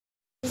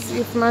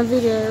if my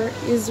video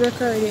is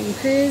recording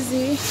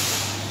crazy.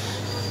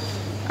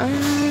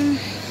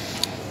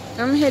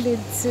 I'm headed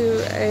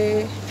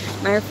to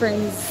my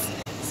friend's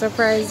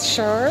surprise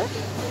shower.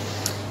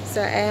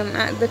 So I am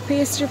at the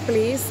pastry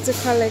place to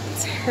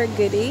collect her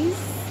goodies.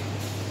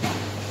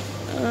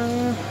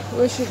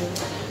 What should we do?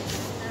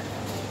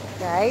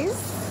 Guys,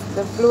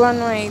 the blue and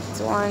white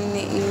one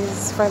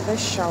is for the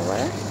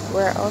shower.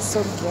 We're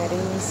also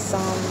getting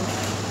some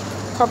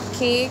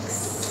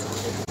cupcakes.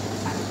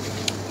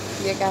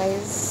 Yeah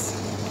guys.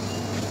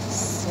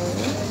 So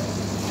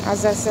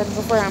as I said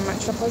before, I'm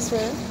at Shoppers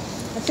Fair.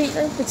 I think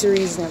they're pretty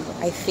reasonable.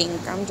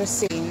 I'm just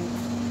saying.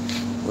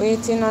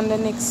 Waiting on the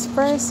next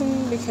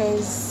person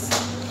because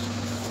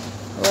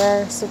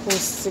we're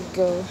supposed to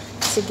go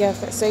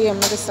together. So yeah,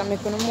 I'm just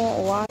making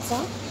more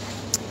water.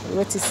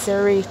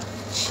 Rotisserie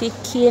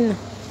chicken.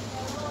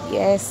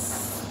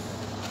 Yes.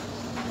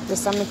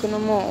 Just making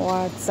more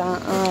water.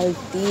 All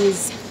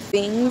these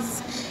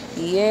things.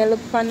 Yeah,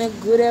 look on the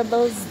good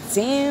about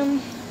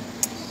damn.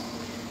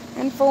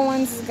 And for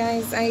once,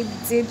 guys, I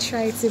did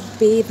try to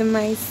bathe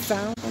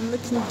myself. I'm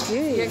looking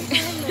good.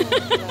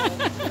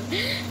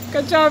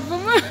 Good job,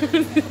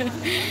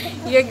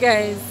 yeah,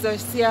 guys. So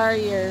see her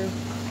here.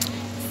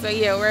 So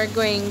yeah, we're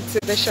going to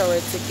the shower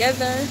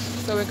together.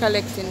 So we're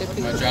collecting the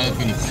people.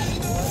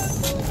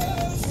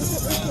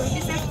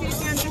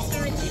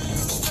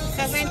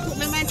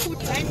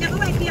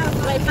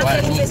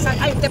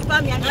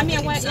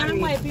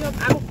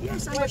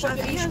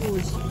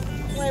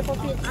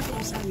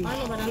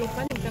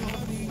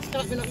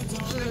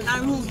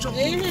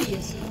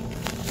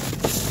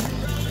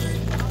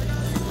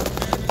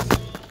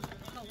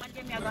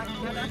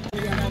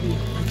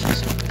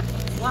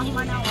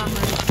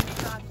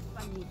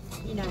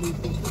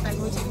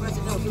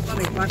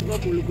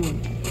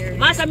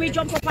 Master, me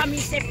jump up and me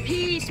say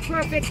peace,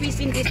 perfect peace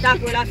in this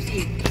dark world of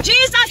sin.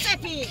 Jesus say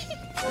peace.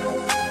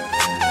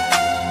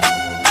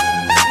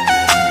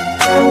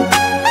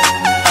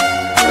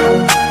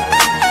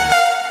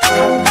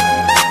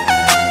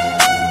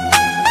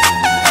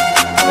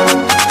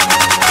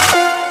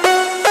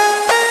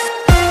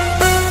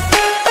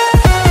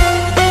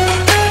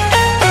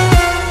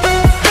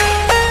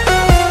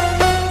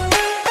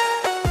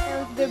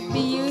 The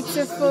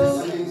beautiful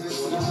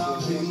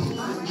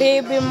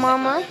baby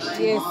mama.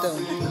 Yes,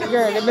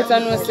 girl, you better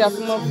know yourself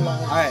from up.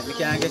 Alright, we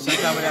can get some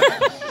time with that.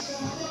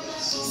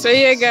 So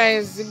yeah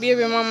guys, the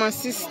baby mama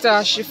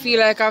sister, she feel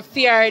like a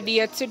fair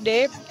day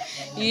today.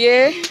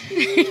 Yeah.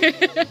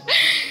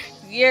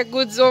 Yeah,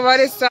 goods over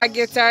there, so I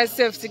get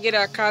herself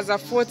together cause a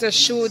photo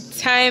shoot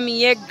time,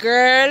 yeah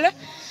girl.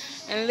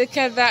 And look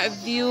at that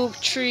view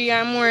tree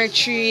and more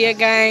tree, yeah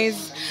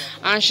guys.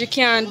 And she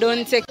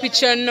don't take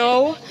picture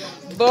now.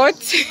 But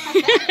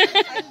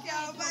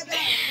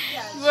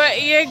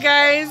but yeah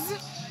guys,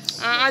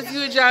 as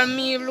usual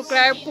me look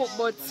like poop,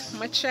 but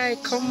I try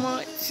come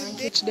out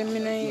catch them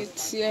in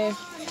it. Yeah,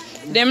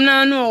 them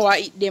not know what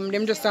eat them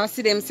just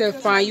see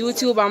themselves on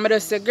YouTube and I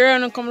just say girl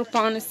don't come look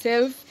on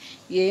yourself.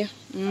 Yeah,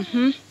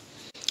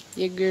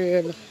 yeah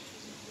girl.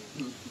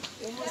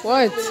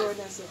 What?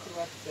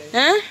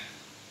 Huh?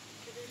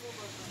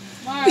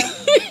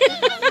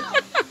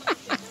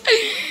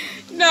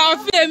 No, I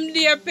feel them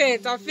dear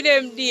pet, I feel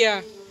them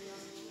dear.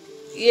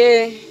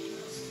 Yeah.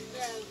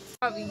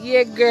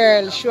 Yeah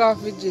girl, show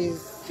off with this.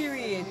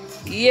 Period.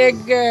 Yeah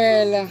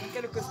girl.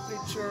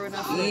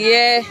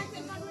 Yeah.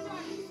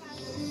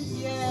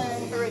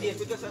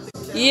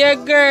 Yeah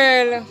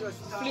girl.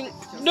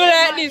 Do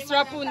like this,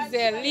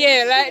 Rapunzel.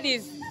 Yeah, like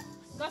this.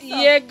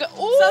 Yeah girl.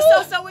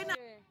 So we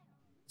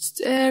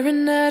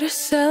Staring at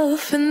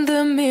herself in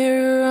the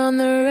mirror on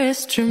the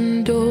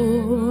restroom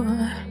door.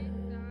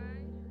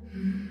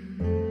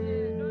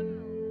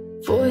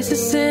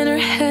 Voices in her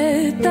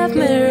head that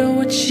mirror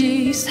what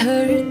she's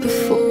heard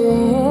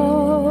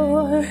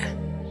before.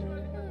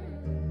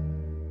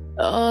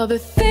 All the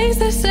things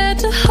they said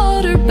to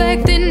hold her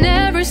back, they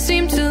never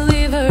seem to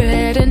leave her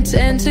head and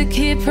tend to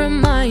keep her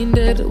mind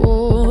at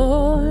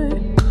war.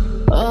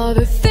 All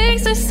the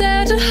things they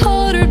said to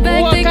hold her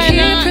back, what they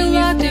keep her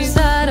locked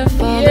inside of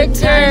all the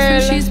times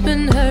when she's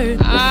been hurt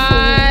before.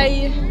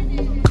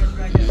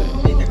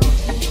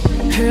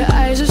 Her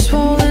eyes are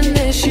swollen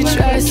as she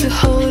tries to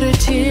hold her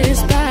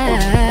tears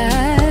back.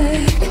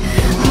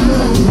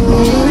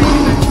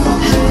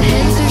 Her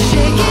hands are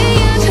shaking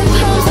and her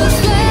palms are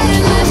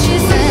sweating as she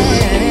says,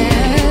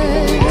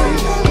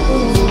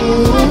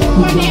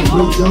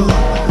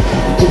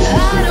 I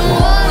don't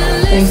wanna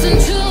listen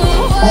to a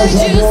word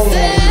you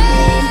say.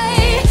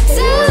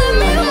 Telling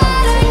me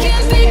what I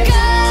can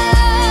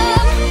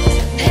become.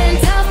 And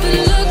I've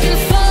been looking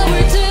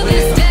forward to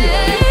this day.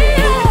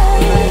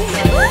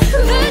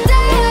 The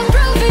day I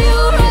prove you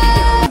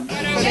right.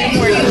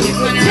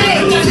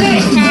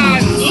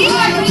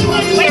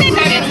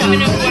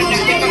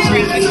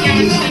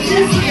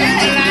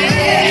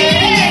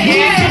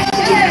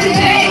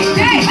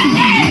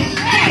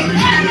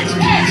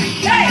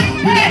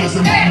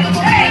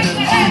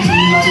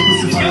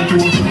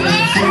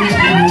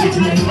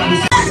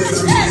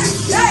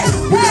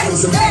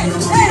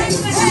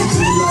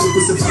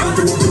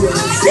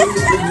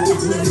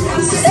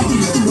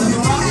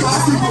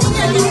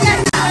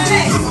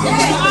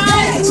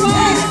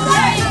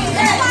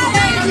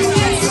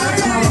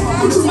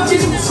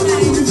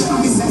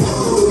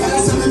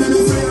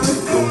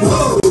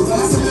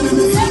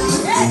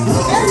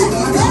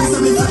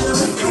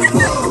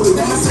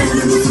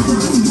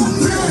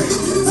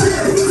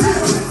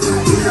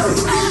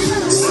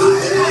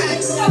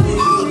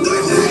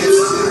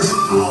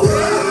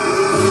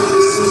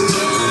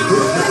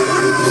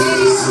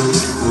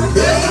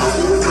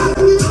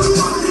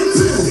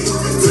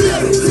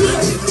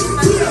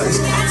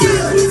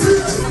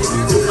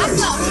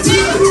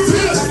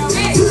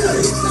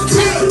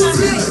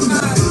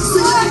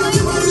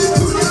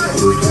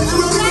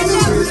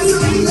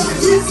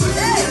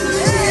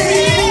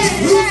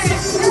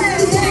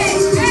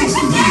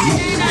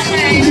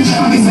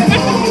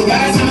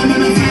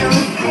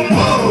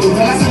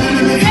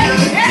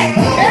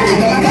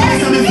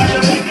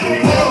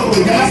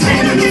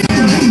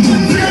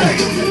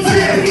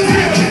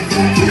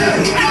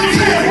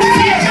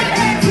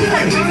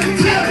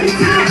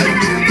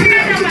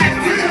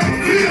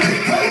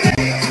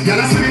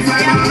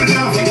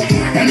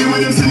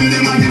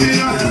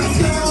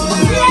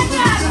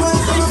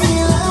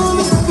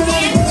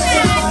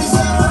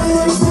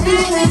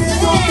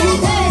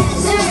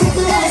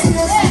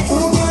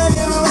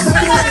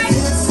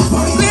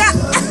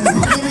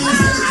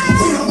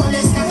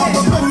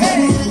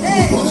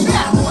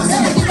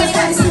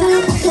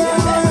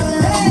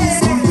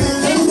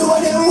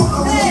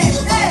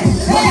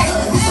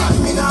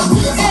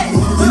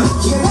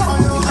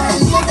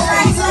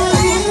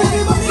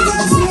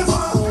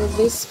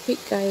 This pic,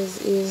 guys,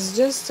 is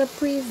just a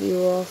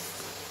preview of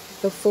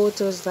the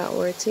photos that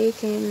were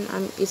taken.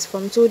 It's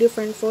from two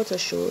different photo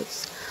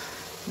shoots,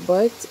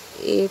 but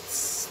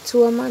it's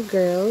two of my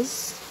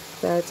girls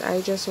that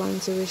I just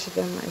want to wish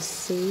them a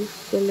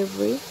safe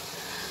delivery,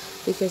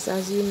 because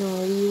as you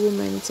know, we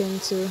women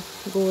tend to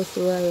go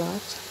through a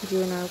lot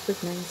during our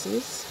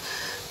pregnancies,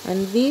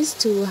 and these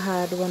two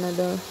had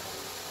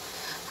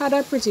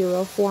a pretty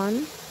rough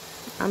one.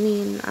 I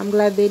mean, I'm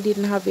glad they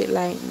didn't have it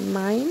like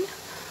mine,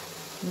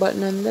 but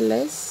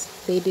nonetheless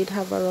they did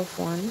have a rough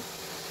one.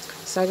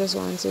 So I just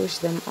want to wish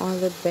them all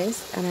the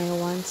best, and I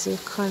want to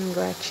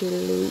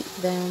congratulate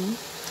them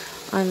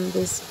on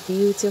this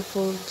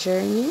beautiful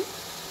journey.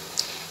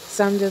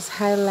 So I'm just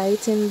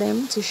highlighting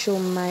them to show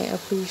my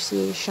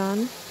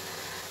appreciation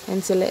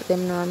and to let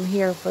them know I'm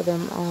here for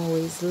them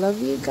always.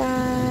 Love you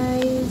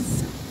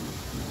guys.